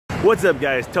What's up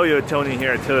guys, Toyota Tony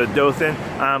here at Toyota Dothan.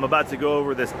 I'm about to go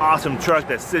over this awesome truck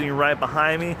that's sitting right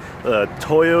behind me, the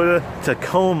Toyota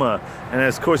Tacoma. And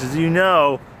of course, as you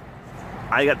know,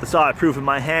 I got the solid proof in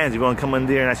my hands. You want to come in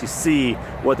there and actually see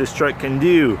what this truck can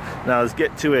do. Now let's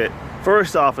get to it.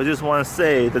 First off, I just want to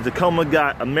say the Tacoma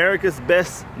got America's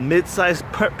best mid-size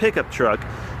pickup truck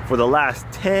for the last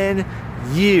 10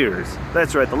 years.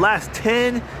 That's right, the last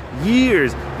 10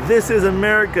 years. This is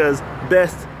America's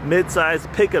best mid-size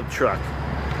pickup truck.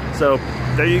 So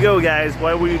there you go guys,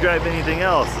 why would you drive anything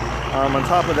else? On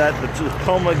top of that, the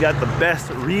Tacoma got the best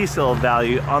resale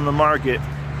value on the market,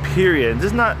 period.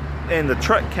 Just not in the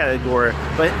truck category,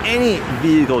 but any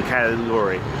vehicle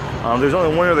category. There's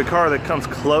only one other car that comes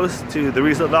close to the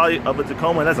resale value of a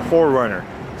Tacoma, and that's a 4Runner.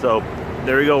 So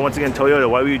there you go, once again, Toyota,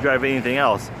 why would you drive anything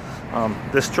else?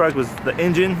 This truck was the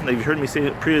engine, like you've heard me say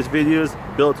in previous videos,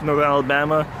 built in Northern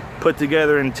Alabama, put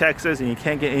together in Texas, and you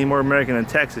can't get any more American than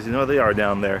Texas. You know they are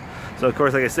down there. So of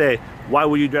course, like I say, why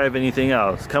would you drive anything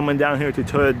else? Coming down here to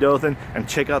Toyota Dothan and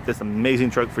check out this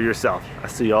amazing truck for yourself. I'll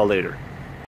see y'all later.